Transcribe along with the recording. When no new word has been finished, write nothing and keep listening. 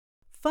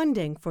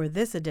Funding for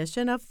this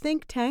edition of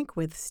Think Tank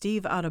with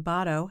Steve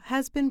Adubato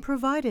has been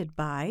provided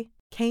by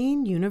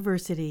Kane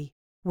University,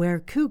 where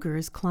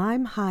cougars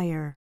climb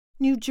higher,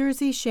 New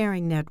Jersey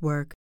Sharing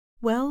Network,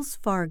 Wells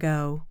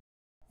Fargo,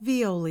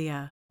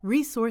 Veolia,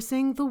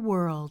 resourcing the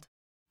world,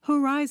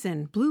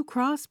 Horizon Blue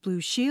Cross Blue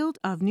Shield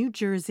of New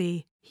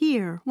Jersey,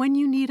 here when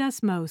you need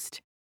us most,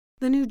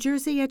 the New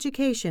Jersey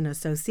Education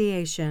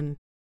Association,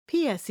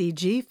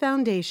 PSEG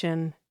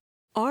Foundation,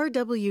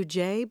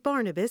 RWJ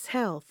Barnabas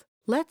Health,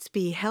 let's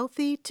be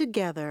healthy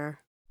together,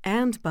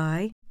 and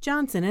by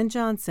Johnson &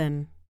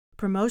 Johnson.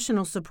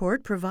 Promotional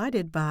support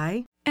provided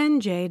by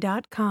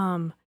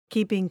NJ.com,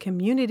 keeping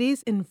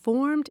communities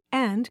informed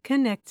and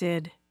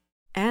connected,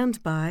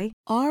 and by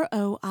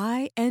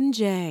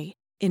ROINJ,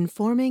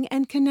 informing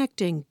and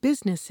connecting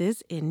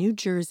businesses in New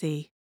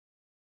Jersey.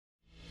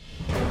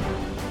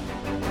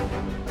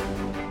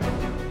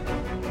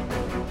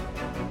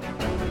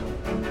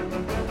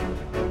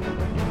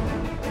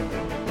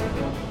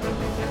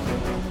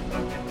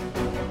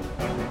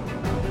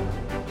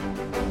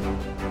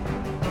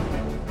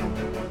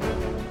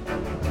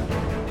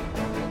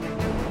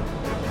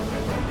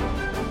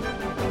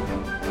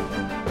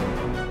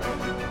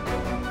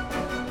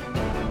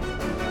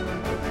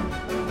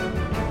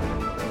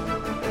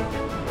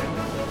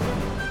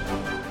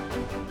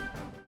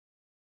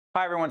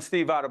 Hi, everyone.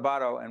 Steve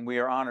Adubato, and we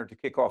are honored to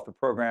kick off the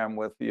program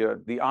with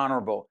the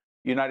Honorable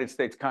United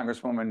States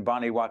Congresswoman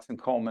Bonnie Watson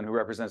Coleman, who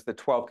represents the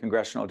 12th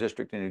Congressional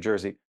District in New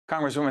Jersey.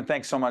 Congresswoman,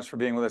 thanks so much for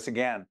being with us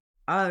again.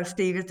 Oh,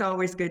 Steve, it's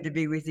always good to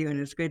be with you, and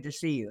it's good to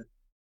see you.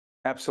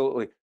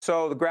 Absolutely.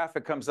 So the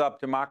graphic comes up,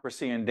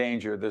 democracy in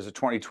danger. There's a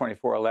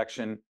 2024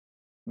 election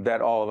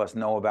that all of us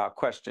know about.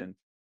 Question: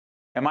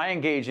 am I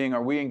engaging,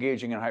 are we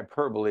engaging in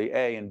hyperbole,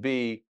 A, and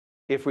B,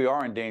 if we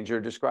are in danger,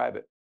 describe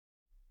it.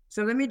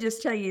 So let me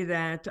just tell you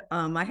that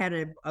I had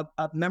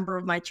a member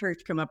of my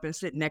church come up and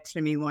sit next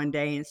to me one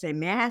day and say,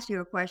 may I ask you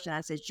a question?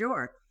 I said,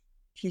 sure.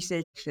 She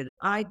said, should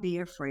I be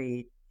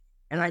afraid?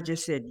 And I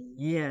just said,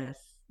 yes.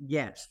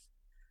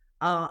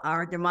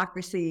 Our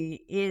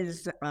democracy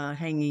is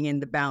hanging in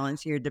the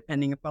balance here,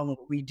 depending upon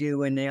what we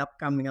do in the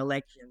upcoming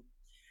election.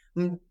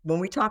 When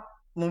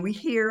we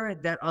hear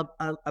that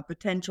a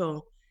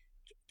potential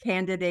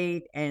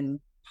candidate and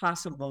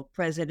possible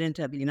president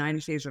of the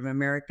United States of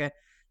America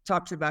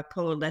talks about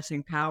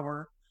coalescing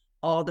power,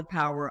 all the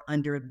power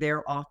under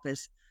their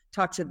office,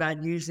 talks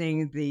about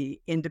using the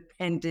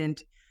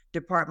independent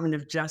Department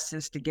of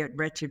Justice to get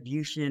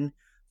retribution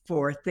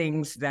for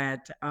things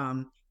that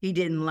he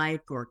didn't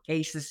like or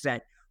cases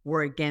that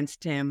were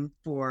against him,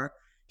 for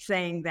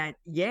saying that,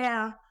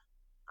 yeah,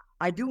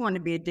 I do want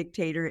to be a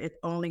dictator, if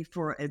only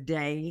for a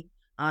day,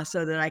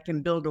 so that I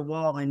can build a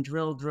wall and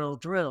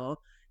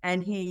drill.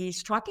 And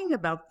he's talking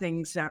about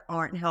things that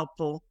aren't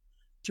helpful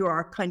to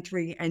our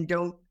country and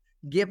don't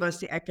give us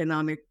the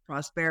economic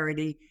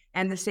prosperity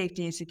and the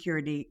safety and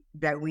security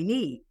that we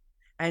need.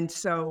 And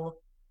so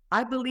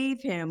I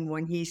believe him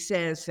when he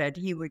says that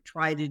he would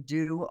try to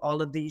do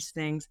all of these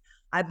things.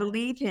 I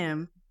believe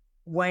him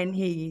when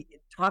he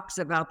talks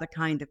about the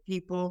kind of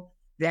people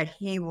that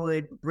he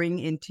would bring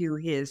into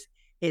his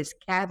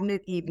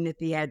cabinet, even if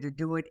he had to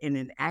do it in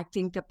an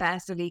acting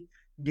capacity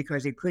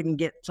because he couldn't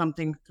get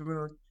something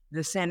through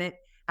the Senate.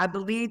 I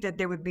believe that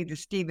there would be the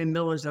Stephen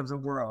Millers of the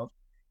world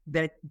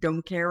that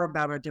don't care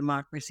about our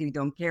democracy,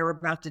 don't care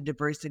about the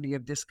diversity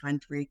of this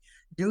country,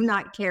 do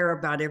not care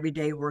about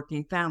everyday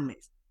working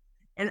families.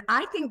 And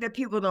I think that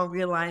people don't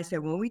realize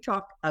that when we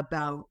talk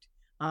about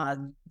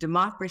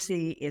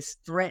democracy is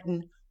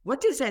threatened,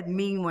 what does that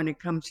mean when it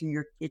comes to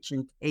your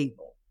kitchen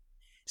table?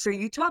 So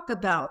you talk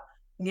about,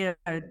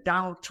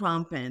 Donald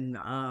Trump and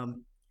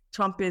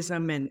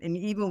Trumpism and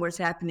even what's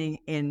happening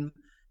in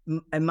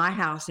my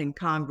house in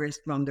Congress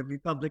from the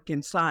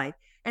Republican side.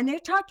 And they're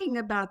talking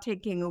about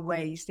taking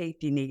away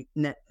safety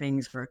net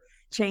things, for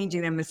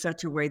changing them in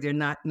such a way they're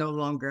no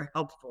longer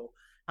helpful.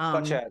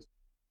 Such as?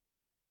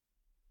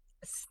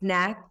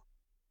 SNAP,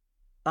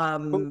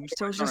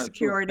 Social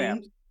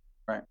Security.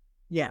 Right.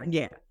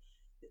 Yeah.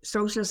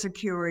 Social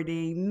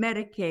Security,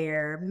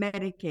 Medicare,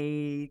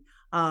 Medicaid,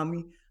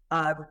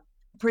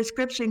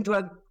 prescription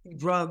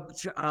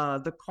drugs,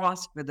 the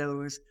cost for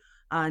those,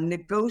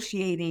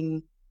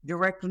 negotiating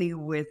directly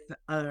with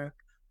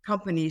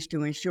companies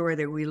to ensure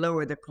that we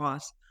lower the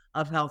cost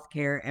of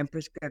healthcare and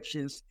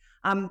prescriptions.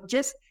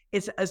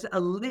 It's a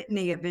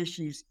litany of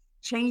issues,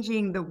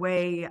 changing the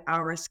way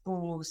our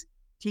schools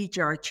teach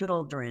our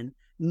children,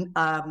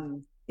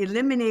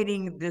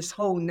 eliminating this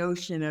whole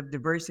notion of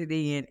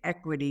diversity and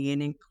equity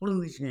and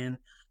inclusion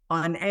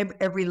on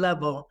every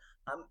level,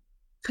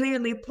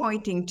 clearly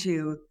pointing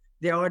to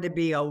there ought to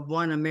be a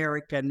one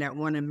America, and that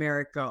one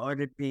America ought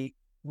to be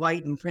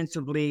white and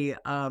principally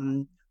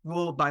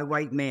ruled by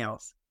white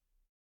males.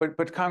 But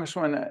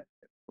Congresswoman,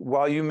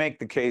 while you make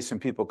the case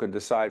and people can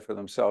decide for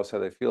themselves how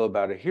they feel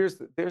about it, here's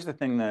the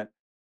thing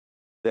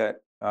that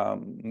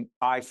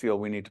I feel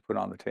we need to put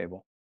on the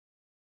table.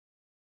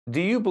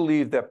 Do you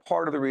believe that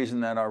part of the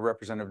reason that our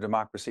representative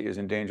democracy is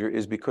in danger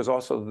is because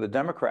also the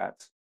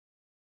Democrats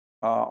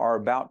are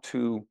about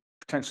to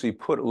potentially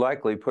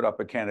likely put up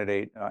a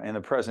candidate in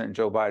the President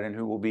Joe Biden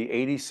who will be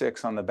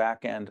 86 on the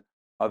back end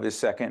of his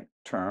second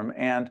term,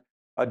 and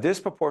a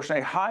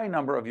disproportionately high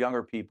number of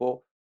younger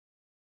people,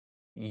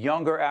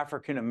 younger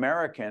African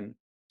American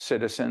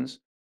citizens,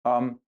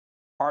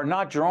 are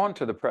not drawn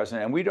to the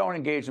president. And we don't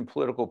engage in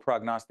political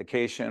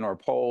prognostication or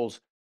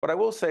polls. But I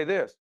will say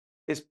this,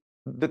 is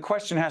the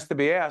question has to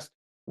be asked,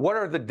 what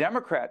are the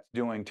Democrats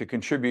doing to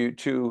contribute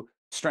to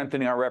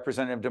strengthening our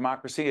representative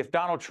democracy if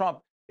Donald Trump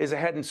is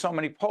ahead in so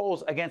many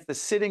polls against the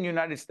sitting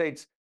United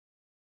States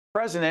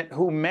president,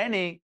 who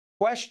many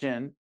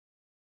question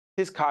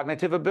his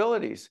cognitive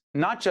abilities,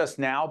 not just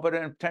now, but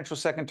in a potential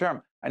second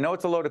term? I know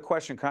it's a loaded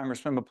question,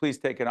 Congressman, but please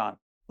take it on.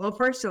 Well,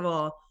 first of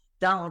all,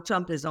 Donald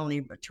Trump is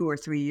only 2 or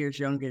 3 years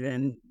younger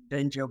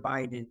than Joe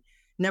Biden.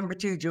 Number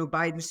two, Joe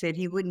Biden said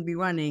he wouldn't be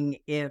running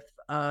if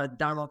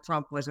Donald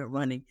Trump wasn't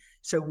running.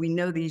 So we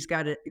know that he's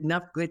got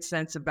enough good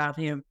sense about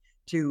him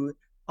to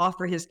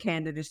offer his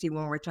candidacy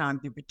one more time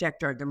to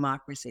protect our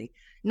democracy.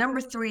 Number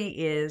three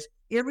is,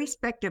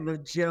 irrespective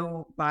of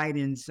Joe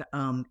Biden's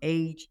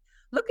age,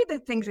 look at the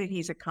things that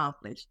he's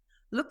accomplished.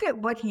 Look at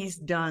what he's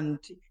done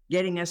to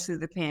getting us through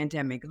the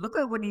pandemic. Look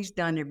at what he's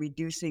done in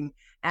reducing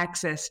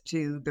access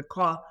to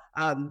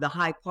the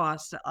high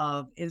cost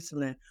of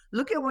insulin.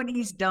 Look at what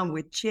he's done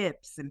with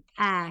CHIPS and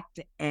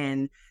PACT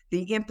and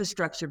the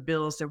infrastructure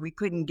bills that we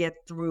couldn't get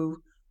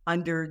through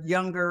under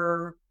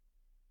younger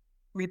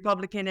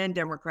Republican and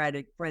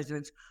Democratic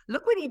presidents.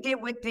 Look what he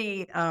did with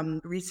the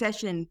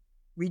Recession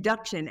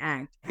Reduction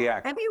Act.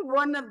 Every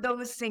one of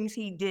those things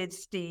he did,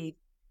 Steve,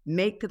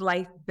 make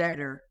life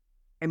better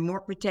and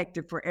more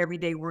protective for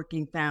everyday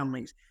working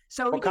families.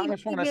 So, well,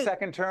 Congresswoman, a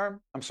second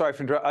term? I'm sorry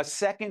for interrupting. A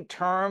second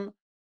term?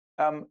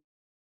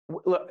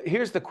 Look,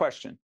 here's the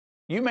question.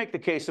 You make the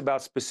case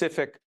about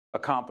specific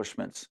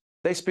accomplishments.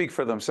 They speak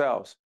for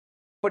themselves.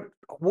 But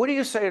what do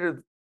you say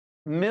to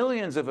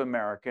millions of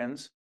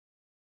Americans,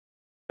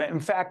 in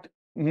fact,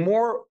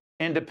 more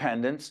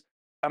independents,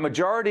 a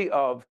majority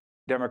of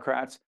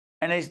Democrats,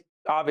 and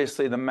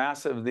obviously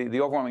the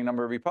overwhelming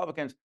number of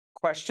Republicans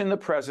question the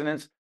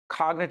president's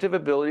cognitive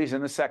abilities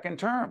in the second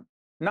term,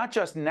 not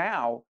just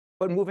now,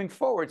 but moving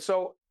forward?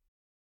 So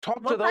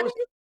talk to those.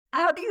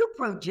 How do you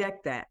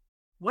project that?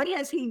 What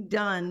has he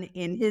done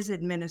in his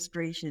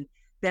administration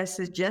that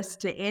suggests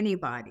to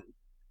anybody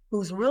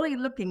who's really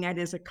looking at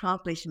his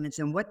accomplishments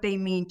and what they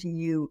mean to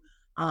you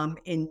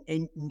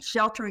in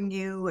sheltering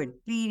you and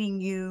feeding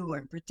you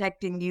and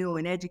protecting you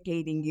and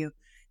educating you,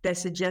 that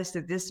suggests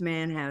that this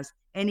man has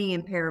any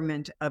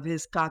impairment of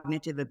his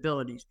cognitive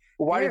abilities?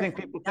 Well, why do you think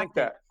people think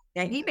that?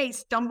 Now, he may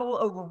stumble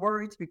over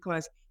words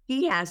because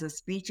he has a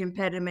speech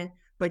impediment,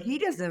 but he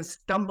doesn't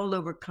stumble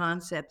over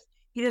concepts.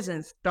 He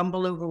doesn't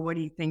stumble over what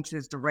he thinks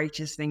is the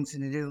righteous things to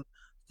do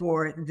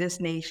for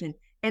this nation.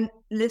 And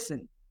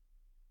listen,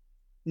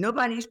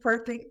 nobody's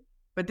perfect,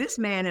 but this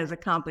man has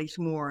accomplished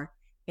more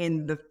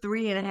in the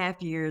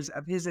 3.5 years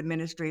of his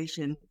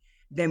administration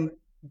than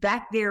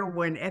back there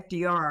when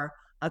FDR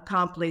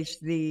accomplished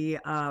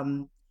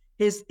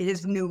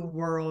his New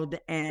World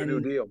and the New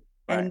Deal.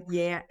 And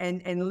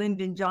and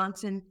Lyndon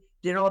Johnson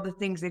did all the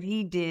things that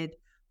he did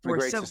for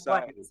civil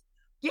rights.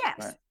 Yes,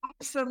 right.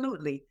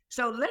 Absolutely.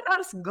 So let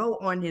us go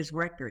on his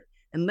record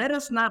and let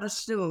us not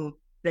assume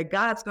that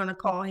God's going to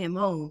call him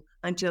home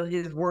until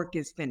his work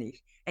is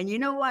finished. And you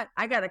know what?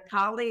 I got a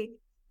colleague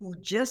who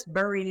just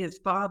buried his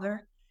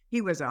father. He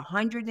was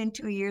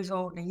 102 years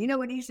old. And you know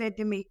what he said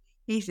to me?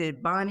 He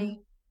said, Bonnie,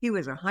 he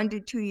was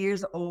 102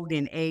 years old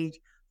in age,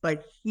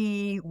 but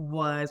he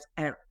was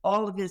at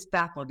all of his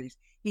faculties.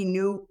 He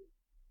knew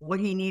what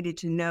he needed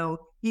to know.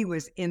 He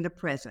was in the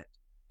present.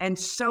 And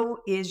so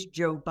is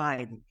Joe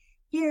Biden.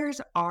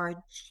 Here's our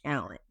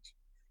challenge.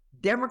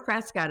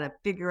 Democrats got to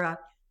figure out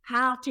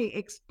how to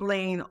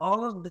explain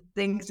all of the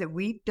things that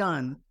we've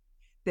done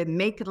that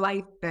make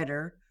life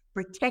better,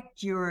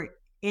 protect your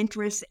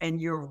interests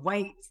and your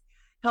rights,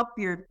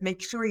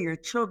 make sure your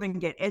children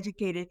get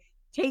educated,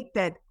 take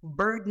that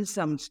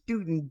burdensome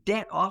student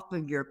debt off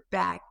of your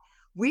back.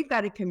 We've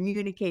got to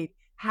communicate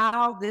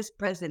how this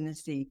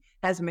presidency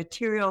has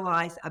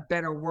materialized a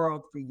better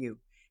world for you.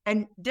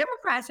 And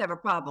Democrats have a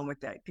problem with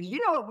that because, you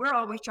know what, we're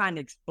always trying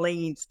to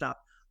explain stuff,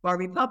 while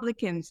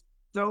Republicans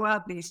throw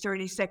out these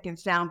 30-second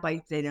sound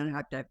bites. They don't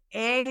have to have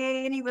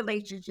any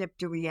relationship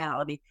to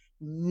reality,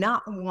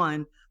 not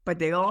one, but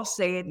they all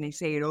say it, and they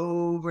say it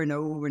over and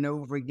over and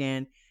over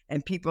again,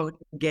 and people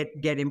get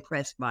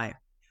impressed by it.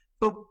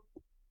 But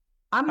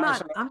I'm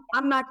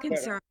not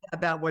concerned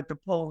about what the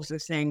polls are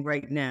saying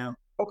right now.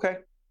 Okay.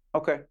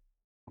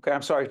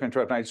 I'm sorry to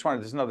interrupt.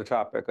 There's another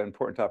topic, an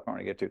important topic I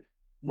want to get to.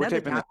 We're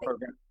taping this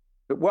program.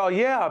 Well,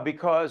 yeah,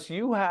 because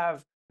you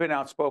have been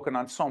outspoken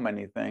on so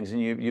many things,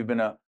 and you've been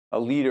a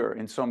leader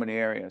in so many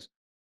areas.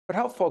 But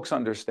help folks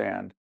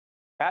understand,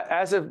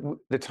 as of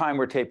the time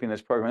we're taping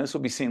this program, this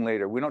will be seen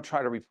later, we don't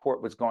try to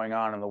report what's going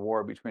on in the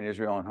war between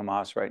Israel and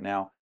Hamas right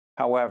now.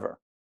 However,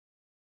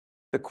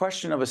 the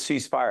question of a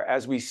ceasefire,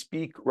 as we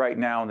speak right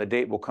now, and the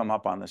date will come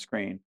up on the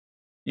screen,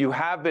 you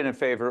have been in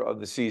favor of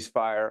the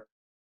ceasefire.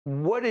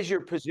 What is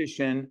your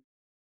position?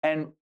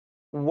 And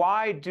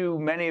Why do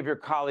many of your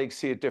colleagues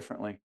see it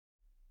differently?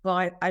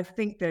 Well, I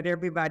think that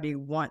everybody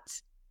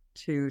wants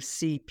to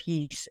see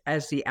peace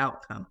as the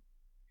outcome.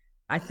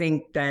 I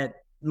think that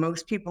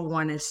most people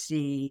want to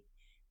see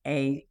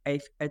a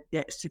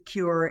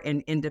secure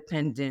and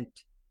independent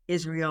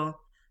Israel,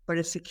 but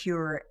a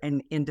secure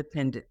and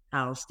independent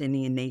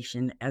Palestinian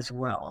nation as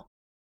well.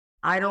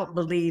 I don't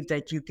believe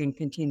that you can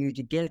continue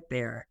to get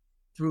there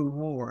through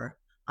war.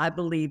 I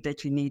believe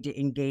that you need to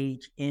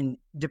engage in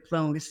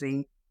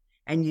diplomacy,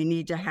 and you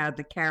need to have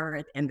the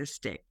carrot and the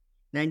stick.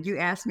 Now, you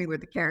ask me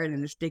what the carrot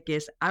and the stick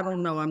is. I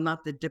don't know. I'm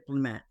not the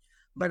diplomat,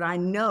 but I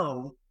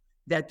know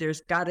that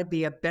there's got to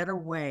be a better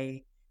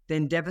way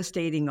than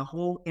devastating a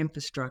whole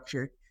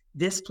infrastructure,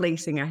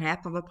 displacing a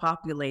half of a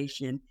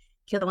population,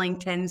 killing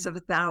tens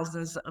of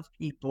thousands of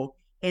people,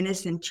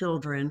 innocent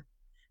children,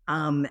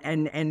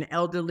 and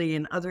elderly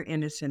and other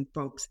innocent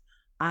folks.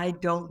 I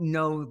don't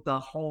know the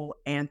whole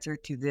answer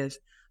to this,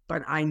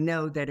 but I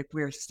know that if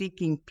we're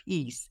seeking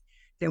peace,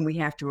 then we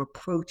have to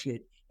approach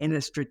it in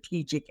a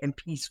strategic and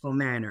peaceful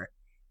manner.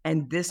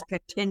 And this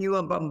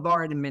continual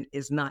bombardment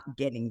is not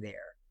getting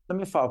there. Let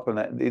me follow up on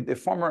that. The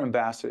former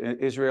ambassador,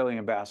 Israeli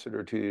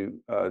ambassador to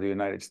the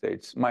United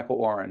States, Michael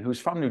Oren, who's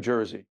from New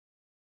Jersey,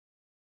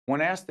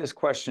 when asked this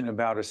question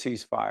about a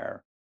ceasefire,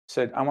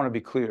 said, I want to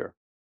be clear.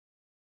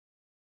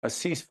 A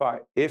ceasefire,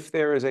 if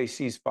there is a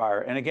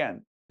ceasefire, and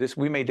again,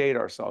 we may date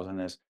ourselves on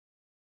this,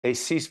 a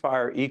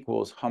ceasefire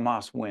equals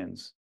Hamas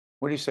wins.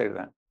 What do you say to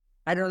that?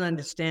 I don't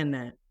understand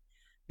that,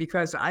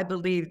 because I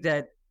believe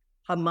that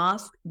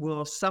Hamas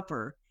will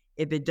suffer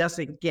if it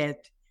doesn't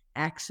get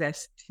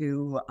access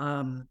to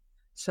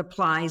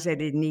supplies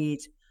that it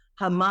needs.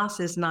 Hamas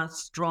is not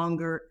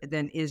stronger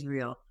than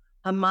Israel.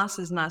 Hamas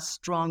is not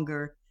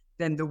stronger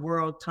than the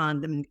world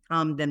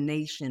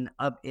condemnation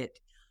of it.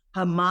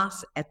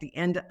 Hamas, at the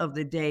end of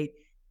the day,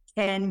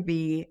 can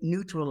be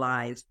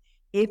neutralized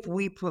if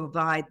we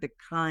provide the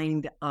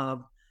kind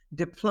of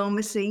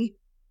diplomacy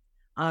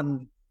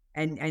and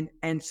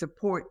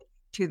support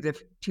to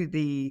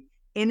the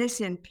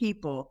innocent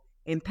people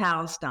in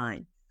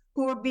Palestine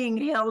who are being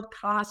held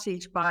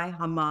hostage by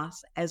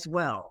Hamas as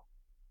well.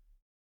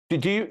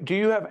 Do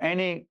you have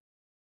any?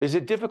 Is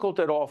it difficult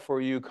at all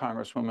for you,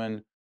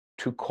 Congresswoman,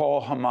 to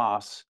call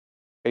Hamas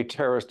a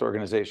terrorist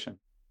organization?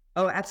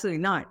 Oh,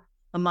 absolutely not.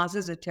 Hamas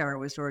is a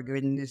terrorist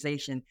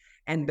organization,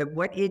 and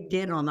what it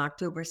did on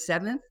October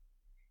 7th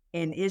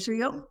in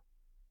Israel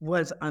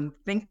was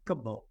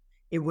unthinkable.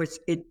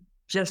 It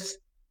just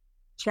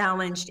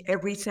challenged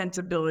every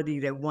sensibility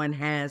that one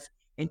has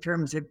in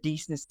terms of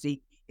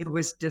decency. It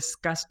was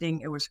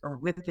disgusting. It was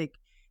horrific,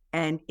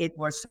 and it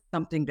was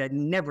something that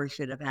never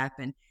should have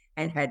happened.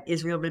 And had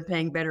Israel been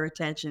paying better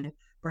attention,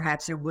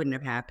 perhaps it wouldn't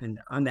have happened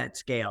on that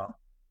scale.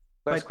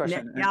 Last But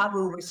question.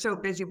 Netanyahu was so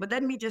busy. But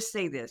let me just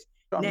say this.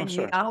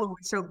 Netanyahu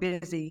was so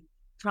busy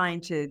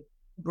trying to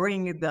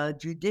bring the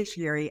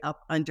judiciary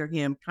up under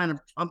him, kind of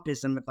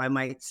Trumpism, if I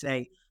might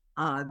say,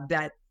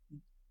 that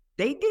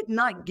they did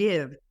not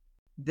give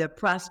the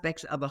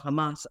prospects of a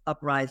Hamas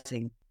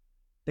uprising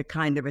the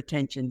kind of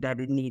attention that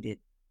it needed.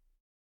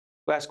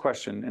 Last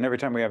question. And every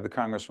time we have the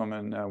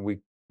Congresswoman,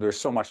 there's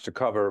so much to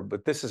cover,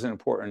 but this is an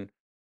important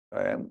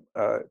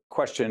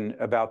question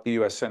about the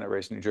U.S. Senate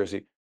race in New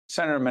Jersey.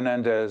 Senator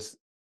Menendez,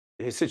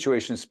 his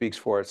situation speaks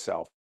for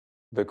itself.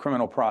 The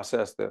criminal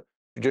process, the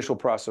judicial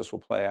process will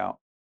play out.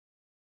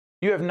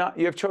 You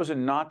have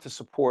chosen not to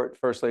support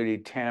First Lady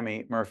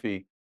Tammy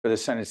Murphy for the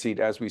Senate seat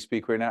as we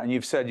speak right now, and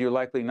you've said you're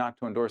likely not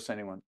to endorse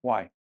anyone.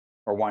 Why,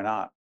 or why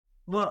not?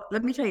 Well,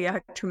 let me tell you, I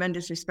have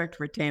tremendous respect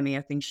for Tammy.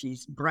 I think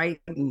she's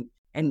bright and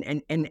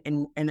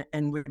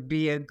would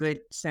be a good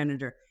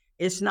senator.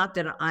 It's not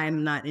that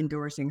I'm not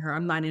endorsing her.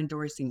 I'm not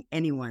endorsing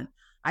anyone.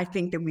 I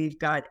think that we've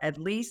got at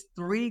least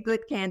 3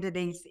 good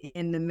candidates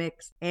in the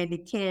mix: Andy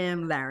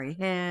Kim, Larry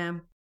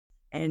Ham,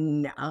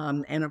 and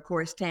of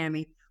course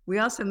Tammy. We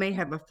also may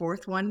have a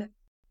 4th one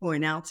who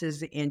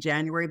announces in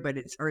January, but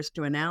it's hers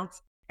to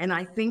announce. And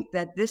I think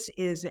that this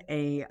is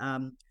a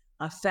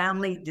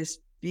family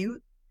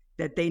dispute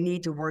that they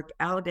need to work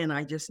out, and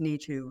I just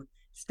need to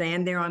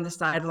stand there on the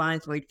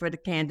sidelines, wait for the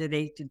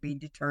candidate to be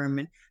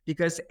determined,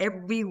 because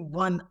every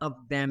one of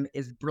them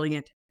is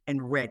brilliant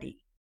and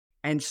ready.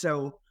 And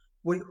so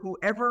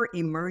whoever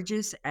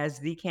emerges as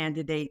the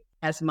candidate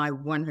has my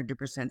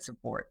 100%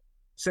 support.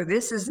 So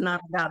this is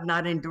not about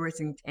not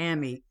endorsing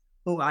Tammy,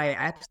 who I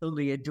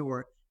absolutely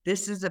adore.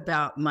 This is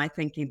about my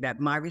thinking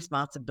that my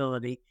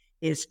responsibility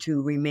is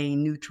to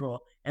remain neutral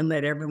and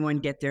let everyone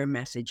get their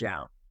message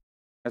out.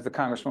 As the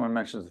Congresswoman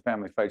mentions the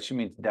family fight, she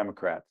means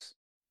Democrats.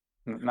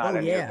 Not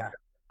any yeah.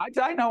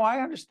 I know, I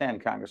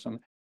understand, Congresswoman.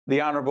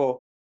 The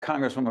Honorable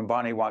Congresswoman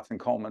Bonnie Watson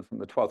Coleman from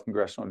the 12th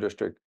Congressional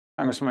District.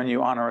 Congresswoman,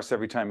 you honor us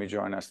every time you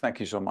join us. Thank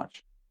you so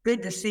much.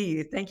 Good to see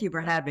you. Thank you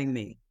for having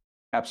me.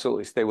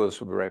 Absolutely. Stay with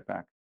us. We'll be right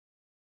back.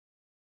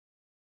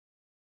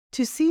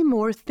 To see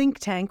more Think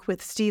Tank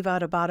with Steve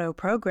Adubato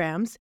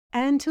programs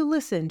and to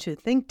listen to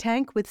Think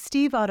Tank with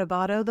Steve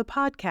Adubato, the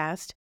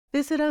podcast,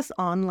 visit us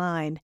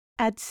online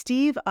at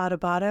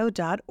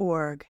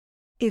steveadubato.org.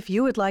 If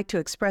you would like to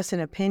express an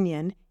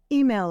opinion,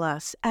 Email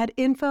us at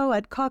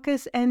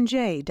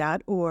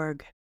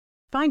info@caucusnj.org.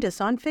 Find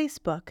us on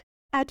Facebook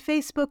at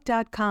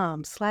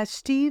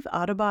facebook.com/Steve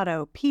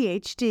Adubato,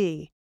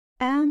 PhD,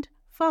 and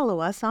follow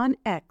us on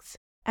X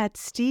at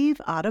Steve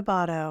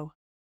Adubato.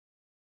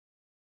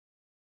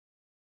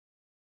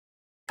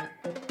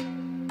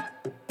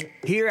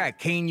 Here at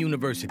Kane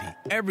University,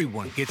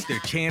 everyone gets their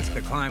chance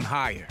to climb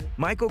higher.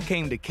 Michael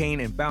came to Kane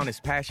and found his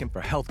passion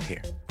for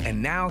healthcare,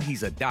 and now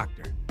he's a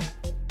doctor.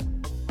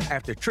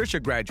 After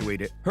Trisha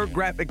graduated, her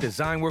graphic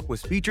design work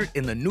was featured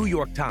in the New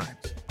York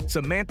Times.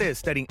 Samantha is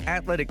studying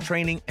athletic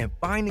training and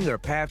finding her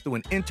path through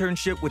an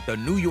internship with the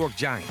New York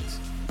Giants.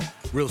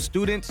 Real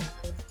students,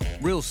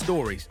 real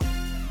stories,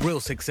 real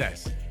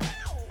success.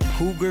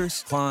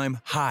 Cougars climb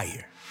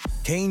higher.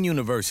 Kane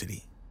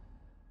University.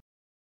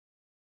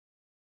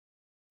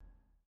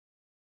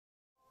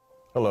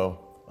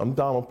 Hello, I'm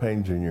Donald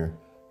Payne Jr.,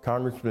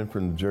 Congressman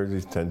from New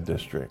Jersey's 10th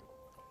District.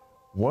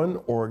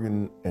 One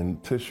organ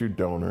and tissue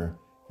donor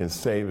can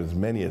save as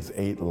many as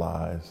 8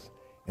 lives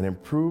and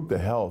improve the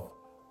health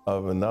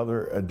of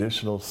another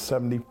additional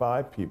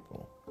 75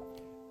 people.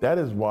 That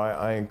is why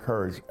I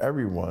encourage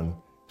everyone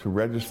to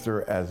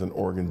register as an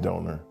organ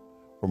donor.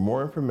 For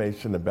more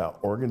information about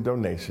organ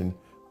donation,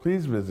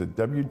 please visit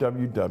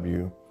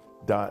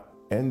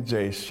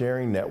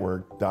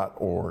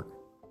www.njsharingnetwork.org.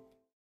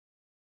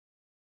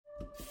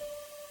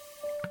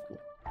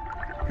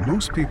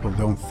 Most people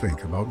don't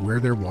think about where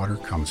their water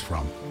comes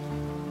from,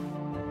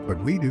 but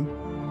we do.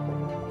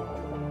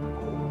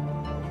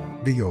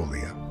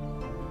 Veolia,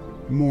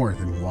 more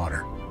than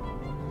water,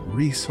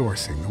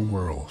 resourcing the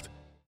world.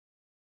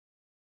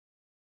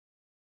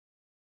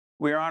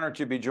 We are honored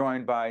to be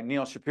joined by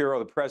Neal Shapiro,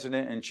 the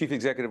President and Chief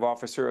Executive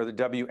Officer of the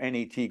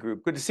WNET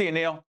Group. Good to see you,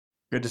 Neal.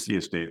 Good to see you,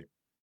 Steve.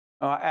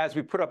 As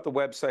we put up the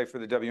website for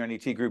the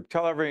WNET Group,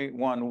 tell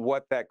everyone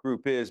what that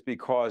group is,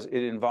 because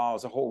it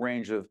involves a whole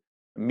range of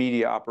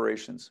media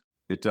operations.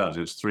 It does.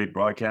 It's 3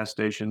 broadcast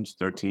stations,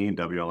 13,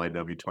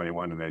 WLAW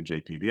 21, and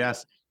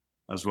NJPBS,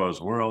 as well as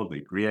World,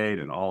 We Create,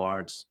 and All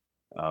Arts.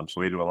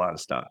 So we do a lot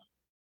of stuff.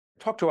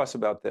 Talk to us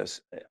about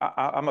this.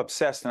 I'm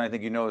obsessed, and I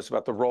think you know this,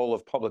 about the role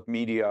of public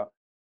media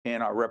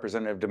in our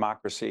representative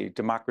democracy.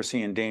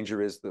 Democracy in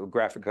danger is the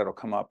graphic that'll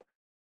come up.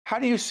 How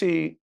do you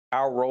see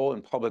our role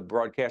in public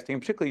broadcasting,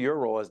 and particularly your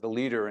role as the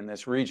leader in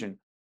this region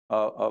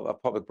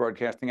of public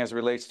broadcasting, as it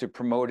relates to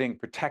promoting,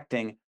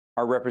 protecting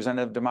our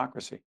representative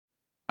democracy?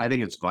 I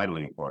think it's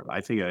vitally important.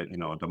 I think a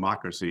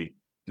democracy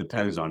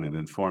depends on an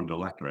informed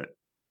electorate.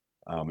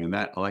 And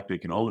that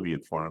electorate can only be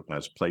informed if it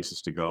has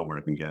places to go where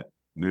it can get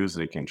news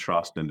they can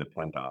trust and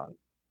depend on,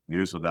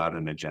 news without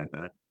an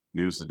agenda,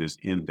 news that is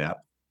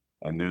in-depth,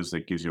 and news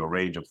that gives you a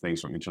range of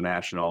things from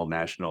international,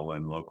 national,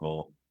 and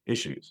local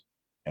issues.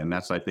 And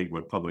that's, I think,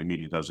 what public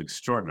media does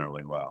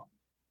extraordinarily well.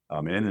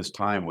 And in this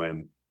time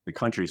when the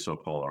country is so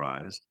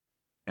polarized,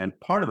 and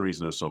part of the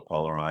reason it's so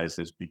polarized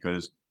is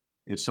because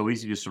it's so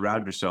easy to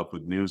surround yourself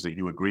with news that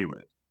you agree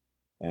with.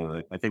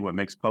 And I think what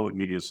makes public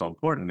media so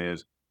important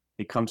is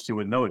it comes to you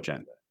with no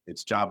agenda.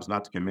 Its job is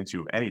not to convince you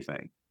of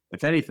anything.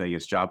 If anything,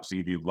 its job is to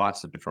give you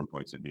lots of different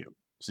points of view,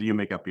 so you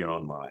make up your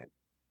own mind.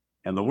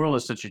 And the world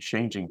is such a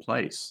changing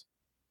place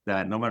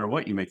that no matter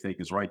what you may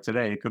think is right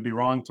today, it could be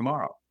wrong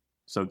tomorrow.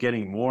 So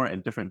getting more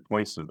and different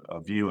points of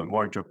view and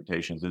more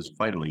interpretations is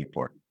vitally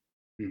important.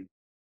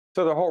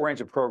 So the whole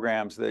range of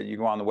programs that you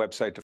go on the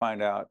website to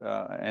find out.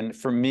 And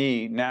for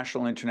me,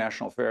 national,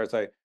 international affairs,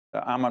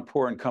 I'm on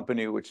Poor and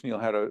Company, which Neal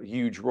had a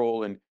huge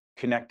role in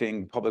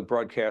connecting public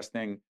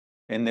broadcasting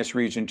in this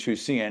region to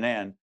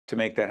CNN to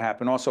make that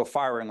happen. Also,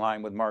 Firing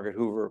Line with Margaret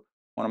Hoover,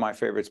 one of my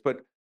favorites.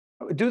 But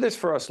do this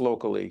for us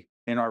locally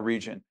in our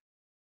region.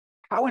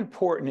 How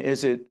important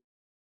is it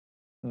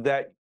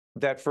that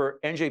for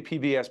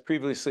NJPBS,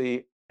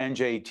 previously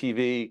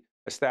NJTV,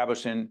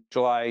 established in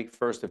July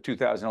 1st of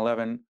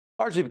 2011,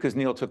 largely because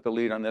Neal took the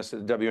lead on this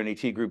at the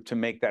WNET Group to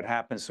make that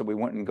happen, so we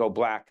wouldn't go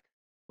black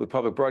with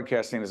public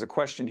broadcasting. There's a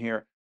question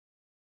here.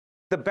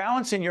 The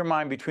balance in your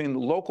mind between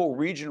local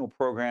regional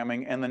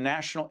programming and the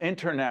national,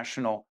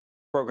 international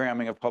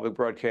programming of public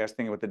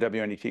broadcasting with the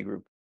WNET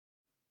Group?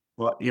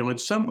 Well, in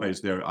some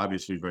ways, they're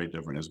obviously very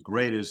different. As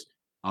great as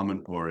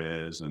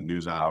Amanpour is, and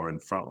NewsHour and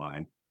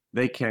Frontline,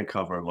 they can't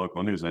cover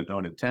local news and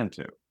don't intend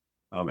to.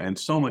 And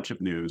so much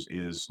of news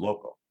is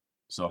local.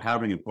 So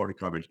having important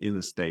coverage in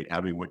the state,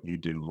 having what you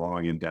do,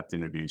 long, in-depth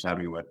interviews,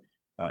 having what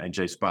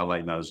NJ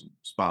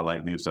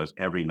Spotlight News does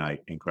every night,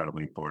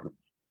 incredibly important.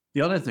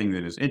 The other thing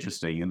that is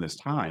interesting in this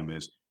time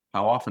is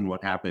how often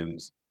what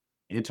happens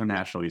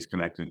internationally is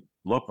connected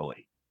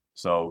locally.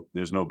 So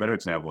there's no better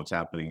example of what's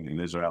happening in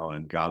Israel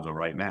and Gaza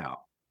right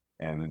now.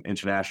 And an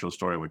international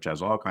story which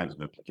has all kinds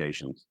of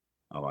implications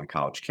on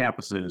college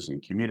campuses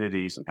and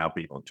communities and how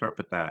people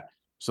interpret that.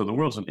 So the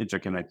world's an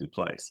interconnected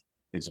place.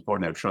 It's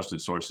important to have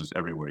trusted sources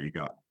everywhere you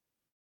go.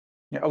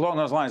 Yeah, along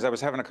those lines, I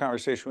was having a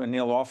conversation with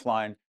Neal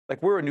offline.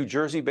 Like, we're a New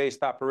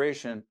Jersey-based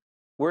operation.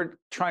 We're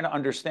trying to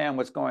understand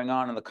what's going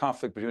on in the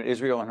conflict between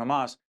Israel and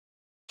Hamas.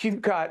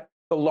 You've got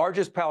the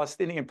largest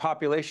Palestinian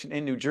population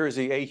in New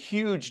Jersey, a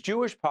huge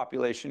Jewish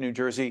population in New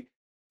Jersey.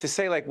 to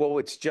say like, well,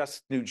 it's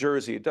just New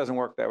Jersey, it doesn't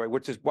work that way,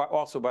 which is why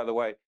also, by the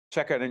way,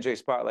 check out NJ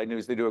Spotlight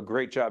News. They do a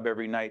great job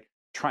every night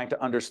trying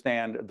to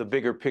understand the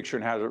bigger picture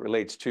and how it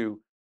relates to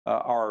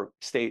our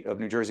state of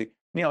New Jersey.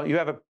 Neal,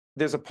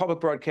 there's a public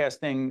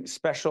broadcasting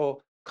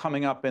special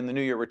coming up in the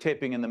new year. We're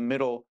taping in the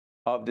middle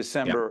of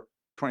December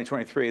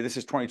 2023. This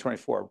is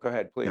 2024. Go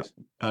ahead, please.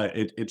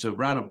 It's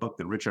around a book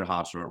that Richard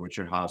Haas wrote.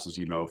 Richard Haas, as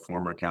you know,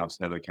 former head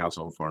of the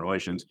Council on Foreign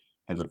Relations,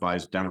 has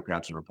advised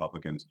Democrats and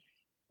Republicans.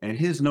 And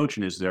his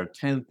notion is there are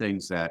 10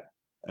 things that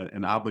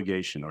an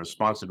obligation or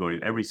responsibility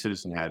that every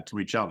citizen had to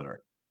each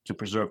other to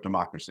preserve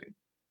democracy.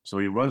 So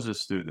he runs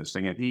us through this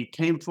thing. And he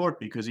came forth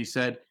because he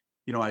said,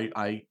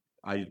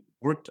 I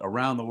worked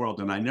around the world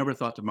and I never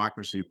thought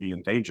democracy would be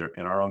in danger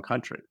in our own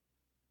country.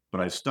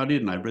 But I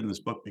studied and I've written this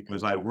book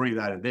because I worry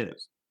that it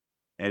is.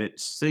 And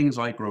it's things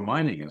like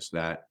reminding us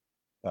that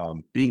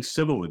being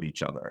civil with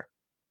each other,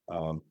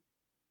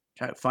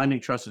 finding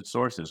trusted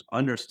sources,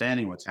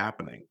 understanding what's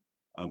happening,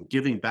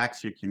 giving back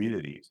to your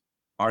communities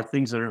are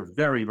things that are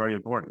very, very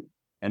important.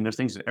 And there's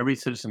things that every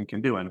citizen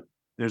can do. And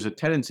there's a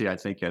tendency, I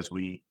think, as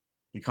we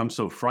become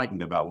so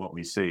frightened about what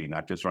we see,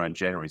 not just around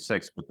January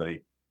 6th, but the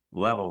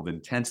level of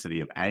intensity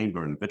of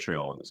anger and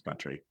vitriol in this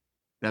country,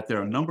 that there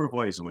are a number of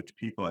ways in which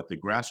people at the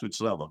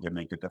grassroots level can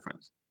make a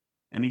difference.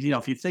 And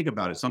if you think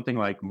about it, something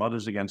like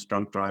Mothers Against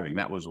Drunk Driving,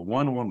 that was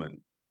one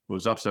woman who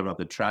was upset about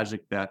the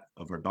tragic death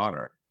of her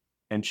daughter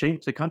and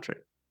changed the country,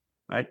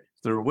 right?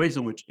 There are ways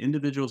in which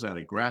individuals at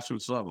a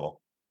grassroots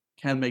level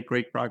can make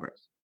great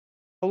progress.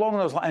 Along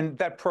those lines, and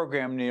that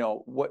program,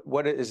 Neal,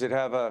 what does it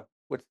have?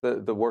 What's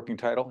the working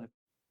title?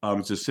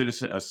 It's a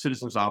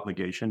citizen's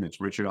obligation. It's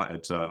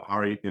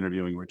Hari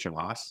interviewing Richard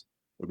Haas.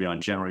 It'll be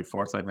on January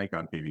 4th, I think,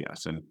 on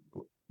PBS. And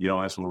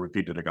as we'll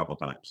repeat it a couple of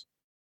times.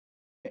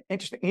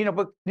 Interesting.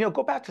 But Neal,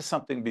 go back to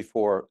something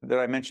before that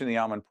I mentioned, the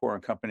Amanpour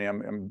and Company.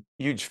 I'm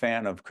a huge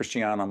fan of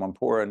Christiane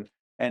Amanpour,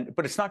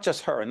 but it's not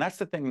just her. And that's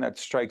the thing that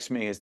strikes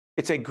me is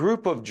it's a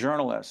group of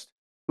journalists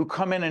who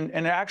come in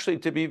and actually,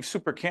 to be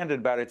super candid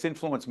about it, it's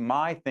influenced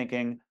my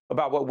thinking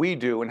about what we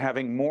do and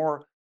having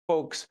more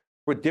folks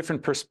with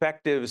different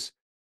perspectives,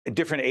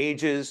 different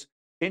ages,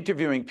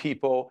 interviewing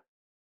people.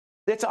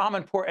 That's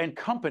Amanpour and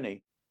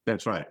Company.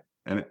 That's right.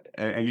 And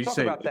you Talk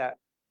say about that.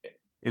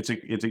 It's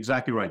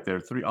exactly right. There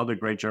are three other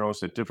great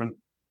journalists at different,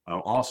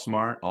 all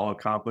smart, all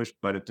accomplished,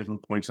 but at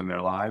different points in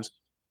their lives.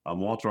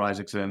 Walter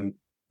Isaacson,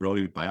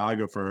 brilliant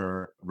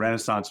biographer,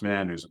 Renaissance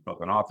man who's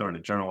both an author and a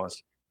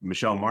journalist.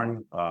 Michelle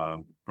Martin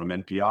from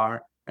NPR,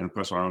 and of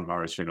course our own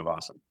Hari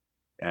Srinivasan.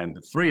 And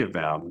the three of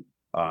them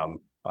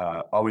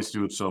always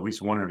do so at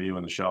least one interview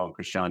in the show, and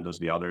Christiane does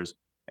the others.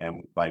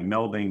 And by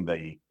melding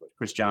what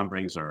Christiane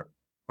brings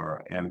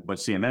and what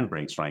CNN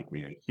brings,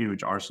 frankly, a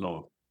huge arsenal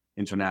of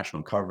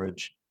international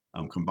coverage,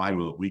 combined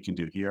with what we can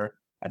do here,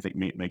 I think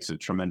makes it a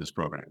tremendous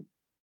program.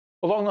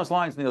 Along those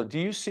lines, Neal, do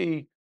you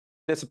see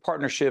there's a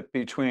partnership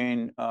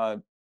between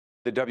the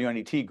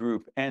WNET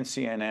group and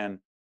CNN?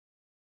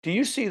 Do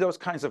you see those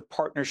kinds of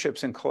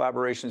partnerships and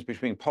collaborations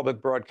between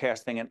public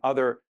broadcasting and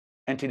other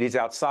entities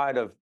outside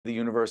of the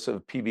universe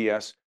of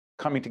PBS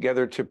coming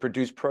together to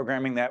produce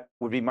programming that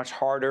would be much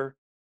harder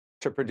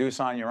to produce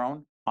on our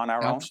own?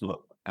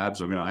 Absolutely.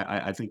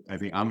 I think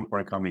Amanpour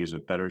and Company is a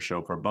better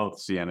show for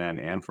both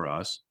CNN and for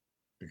us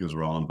because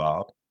we're all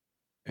involved.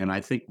 And I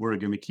think we're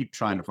going to keep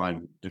trying to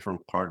find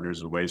different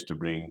partners and ways to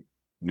bring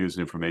news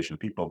and information to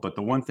people. But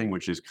the one thing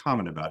which is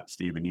common about it,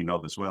 Steve, and you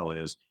know this well,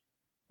 is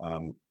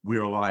we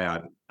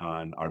rely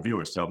on our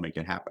viewers to help make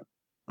it happen,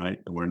 right?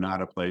 We're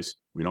not a place,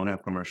 we don't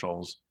have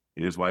commercials.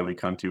 It is why we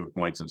come to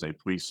points and say,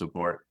 please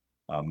support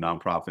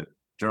nonprofit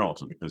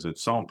journalism because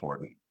it's so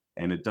important.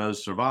 And it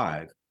does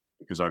survive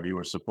because our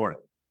viewers support it.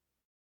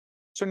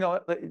 So Neal,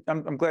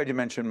 I'm glad you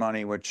mentioned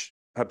money, which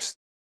helps.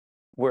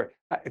 Where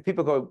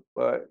people go,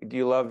 do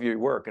you love your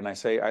work? And I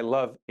say, I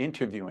love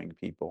interviewing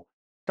people.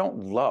 Don't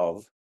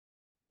love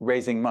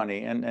raising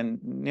money. And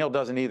Neal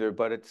doesn't either,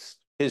 but it's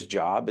his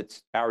job.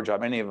 It's our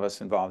job, any of us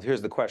involved.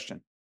 Here's the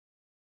question.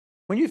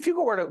 If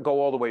you were to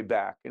go all the way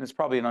back, and it's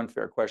probably an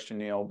unfair question,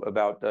 Neal,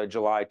 about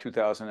July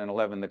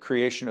 2011, the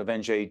creation of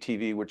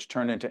NJTV, which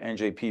turned into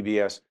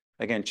NJPBS.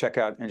 Again, check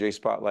out NJ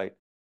Spotlight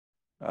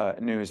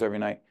News every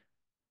night.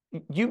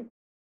 You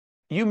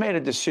made a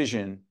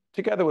decision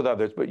together with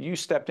others, but you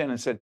stepped in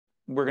and said,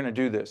 we're going to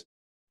do this.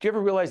 Do you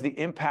ever realize the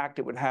impact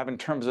it would have in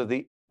terms of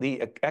the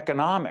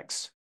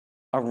economics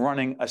of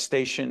running a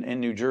station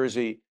in New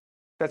Jersey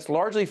that's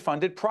largely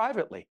funded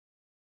privately?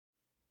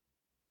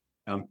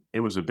 It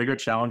was a bigger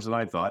challenge than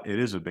I thought. It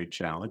is a big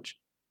challenge.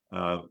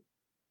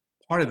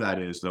 Part of that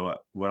is, though,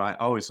 what I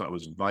always thought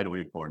was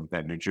vitally important,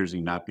 that New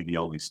Jersey not be the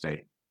only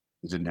state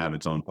that didn't have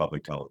its own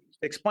public television.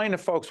 Explain to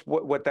folks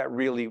what that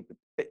really,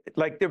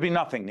 like, there'd be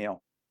nothing,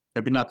 Neal.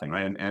 There'd be nothing,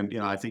 right? And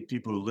I think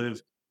people who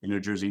live in New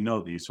Jersey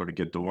know that you sort of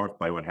get dwarfed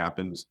by what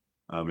happens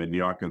in New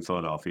York and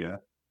Philadelphia,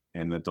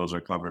 and that those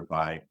are covered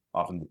by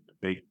often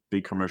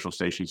big commercial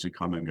stations who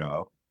come and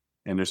go.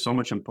 And there's so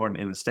much important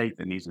in the state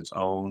that needs its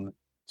own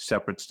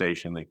separate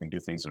station that can do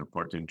things that are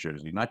important to New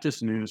Jersey, not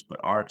just news, but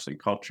arts and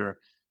culture.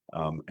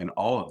 And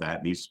all of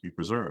that needs to be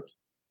preserved.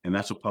 And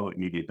that's what public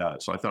media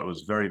does. So I thought it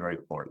was very, very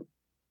important.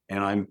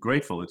 And I'm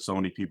grateful that so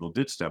many people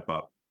did step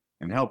up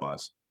and help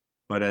us.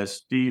 But as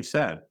Steve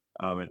said,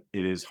 it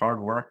is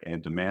hard work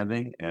and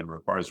demanding and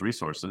requires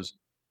resources.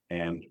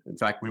 And in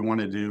fact, we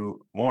want to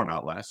do more,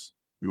 not less.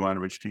 We want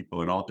to reach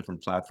people in all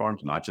different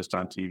platforms, not just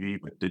on TV,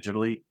 but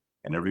digitally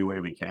in every way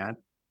we can.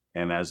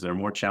 And as there are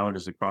more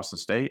challenges across the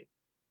state,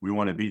 we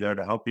want to be there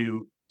to help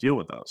you deal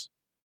with those.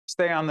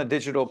 Stay on the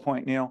digital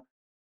point, Neal.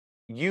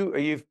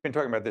 You've been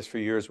talking about this for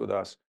years with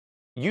us.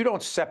 You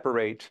don't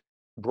separate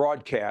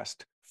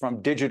broadcast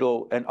from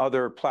digital and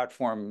other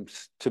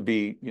platforms to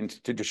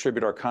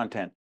distribute our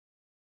content.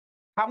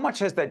 How much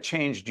has that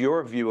changed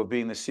your view of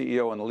being the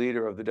CEO and the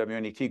leader of the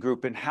WNET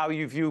group, and how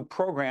you view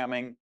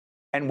programming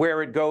and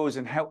where it goes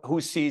and who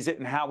sees it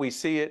and how we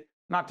see it,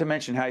 not to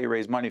mention how you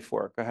raise money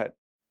for it? Go ahead.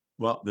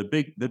 Well, the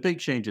big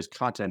change is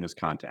content is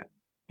content.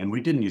 And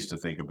we didn't used to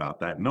think about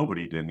that.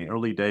 Nobody did. In the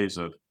early days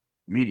of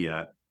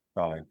media,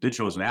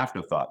 digital was an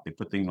afterthought. They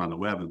put things on the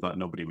web and thought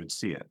nobody would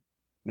see it.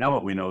 Now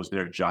what we know is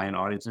there are giant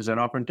audiences and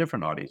often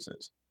different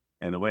audiences.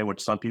 And the way in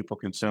which some people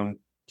consume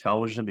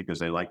television because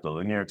they like the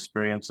linear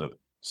experience of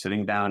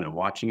sitting down and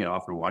watching it,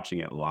 often watching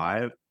it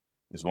live,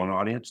 is one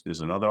audience.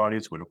 There's another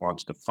audience which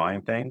wants to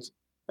find things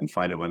and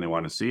find it when they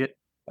want to see it.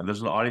 And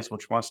there's an audience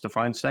which wants to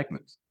find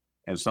segments.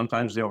 And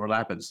sometimes they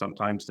overlap and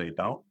sometimes they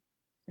don't.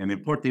 And the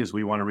important thing is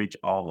we want to reach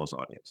all those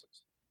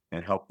audiences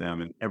and help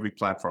them in every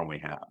platform we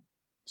have.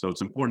 So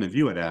it's important to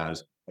view it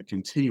as a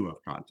continuum of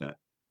content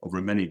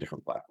over many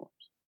different platforms.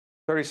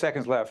 30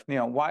 seconds left.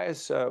 Neal, why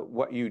is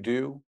what you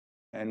do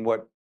and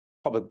what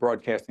public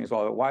broadcasting is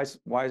all about,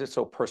 why is it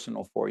so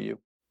personal for you?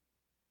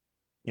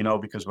 You know,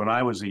 because when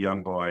I was a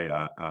young boy,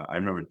 I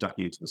remember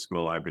ducking into the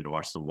school library to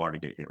watch the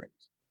Watergate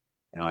hearings.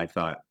 And I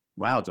thought,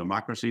 wow,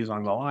 democracy is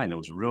on the line. It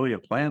was really a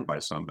plan by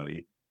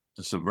somebody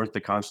to subvert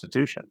the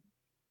Constitution.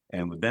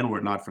 And then were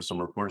it not for some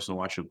reporters in the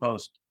Washington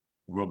Post,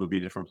 the world would be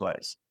a different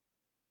place.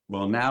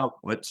 Well, now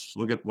let's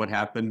look at what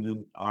happened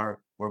in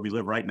where we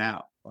live right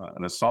now,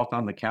 an assault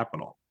on the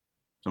Capitol.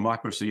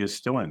 Democracy is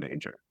still in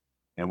danger,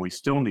 and we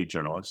still need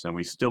journalists, and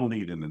we still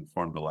need an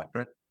informed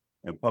electorate,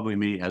 and public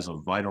media has a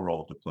vital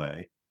role to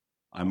play.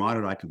 I'm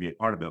honored I can be a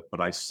part of it,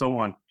 but I so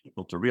want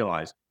people to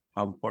realize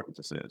how important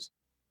this is.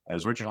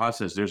 As Richard Haas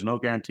says, there's no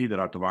guarantee that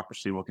our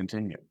democracy will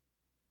continue.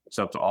 It's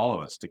up to all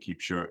of us to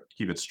keep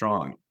it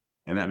strong,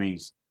 and that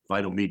means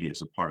vital media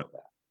is a part of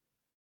that.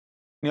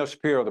 Neal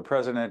Shapiro, the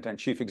President and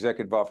Chief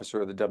Executive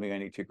Officer of the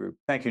WNET Group.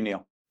 Thank you,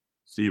 Neal.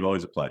 Steve,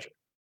 always a pleasure.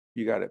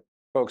 You got it.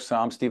 Folks,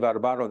 I'm Steve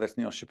Adubato. That's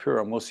Neal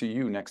Shapiro, and we'll see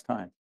you next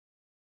time.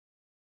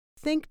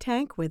 Think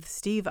Tank with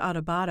Steve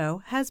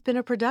Adubato has been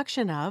a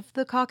production of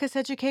the Caucus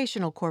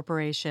Educational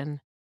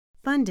Corporation.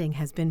 Funding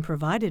has been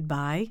provided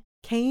by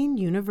Kean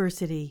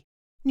University,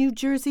 New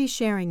Jersey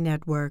Sharing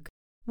Network,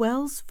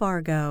 Wells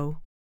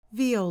Fargo,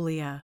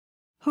 Veolia,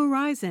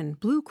 Horizon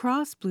Blue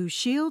Cross Blue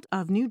Shield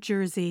of New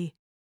Jersey,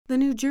 the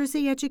New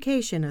Jersey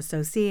Education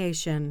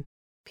Association,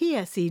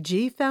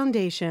 PSEG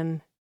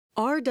Foundation,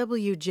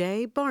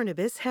 RWJ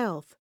Barnabas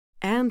Health,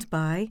 and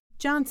by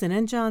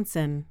Johnson &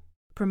 Johnson.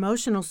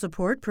 Promotional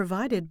support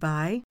provided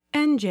by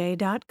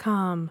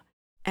NJ.com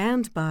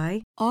and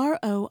by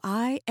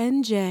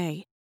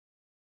ROINJ.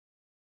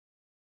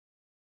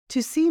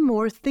 To see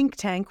more Think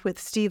Tank with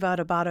Steve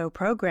Adubato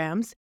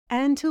programs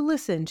and to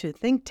listen to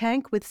Think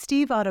Tank with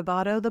Steve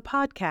Adubato the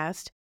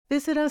podcast,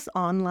 visit us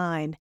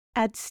online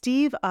at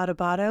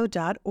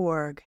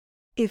steveadubato.org.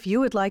 If you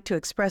would like to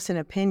express an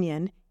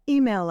opinion,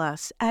 email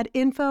us at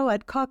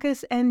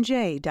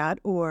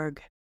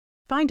info@caucusnj.org.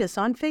 Find us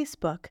on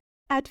Facebook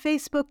at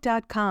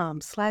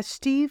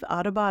facebook.com/Steve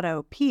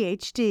Adubato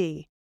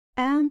PhD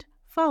and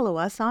follow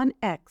us on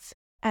X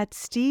at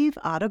Steve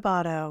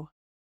Adubato.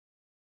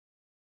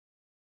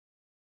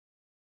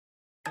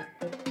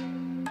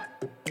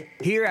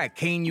 Here at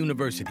Kean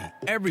University,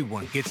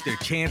 everyone gets their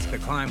chance to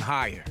climb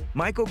higher.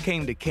 Michael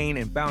came to Kean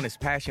and found his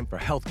passion for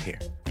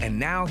healthcare, and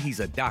now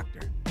he's a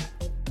doctor.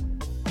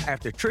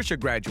 After Trisha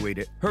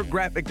graduated, her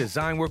graphic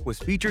design work was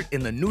featured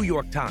in the New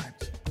York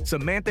Times.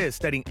 Samantha is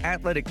studying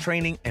athletic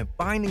training and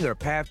finding her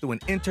path through an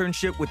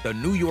internship with the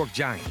New York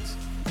Giants.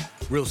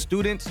 Real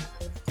students,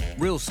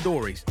 real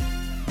stories,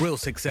 real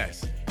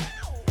success.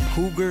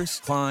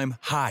 Cougars climb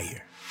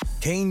higher.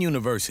 Kean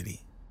University.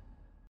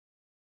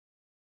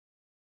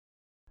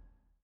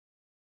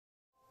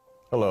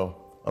 Hello,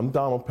 I'm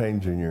Donald Payne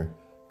Jr.,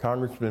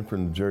 Congressman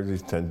from New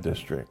Jersey's 10th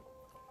District.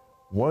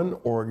 One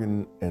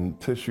organ and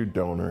tissue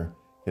donor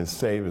can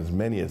save as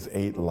many as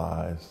 8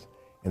 lives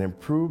and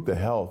improve the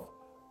health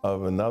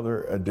of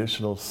another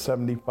additional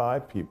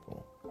 75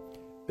 people.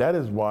 That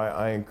is why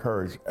I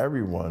encourage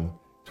everyone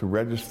to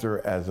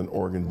register as an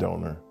organ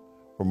donor.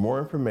 For more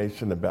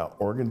information about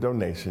organ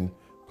donation,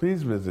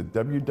 please visit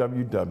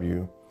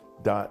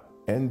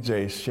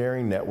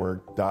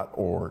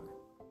www.njsharingnetwork.org.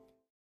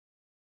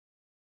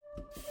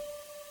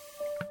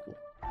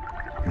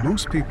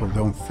 Most people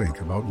don't think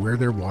about where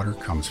their water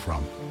comes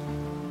from,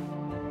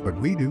 but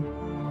we do.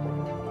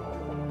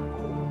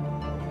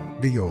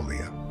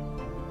 Veolia,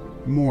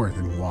 more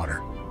than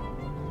water,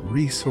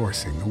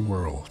 resourcing the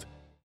world.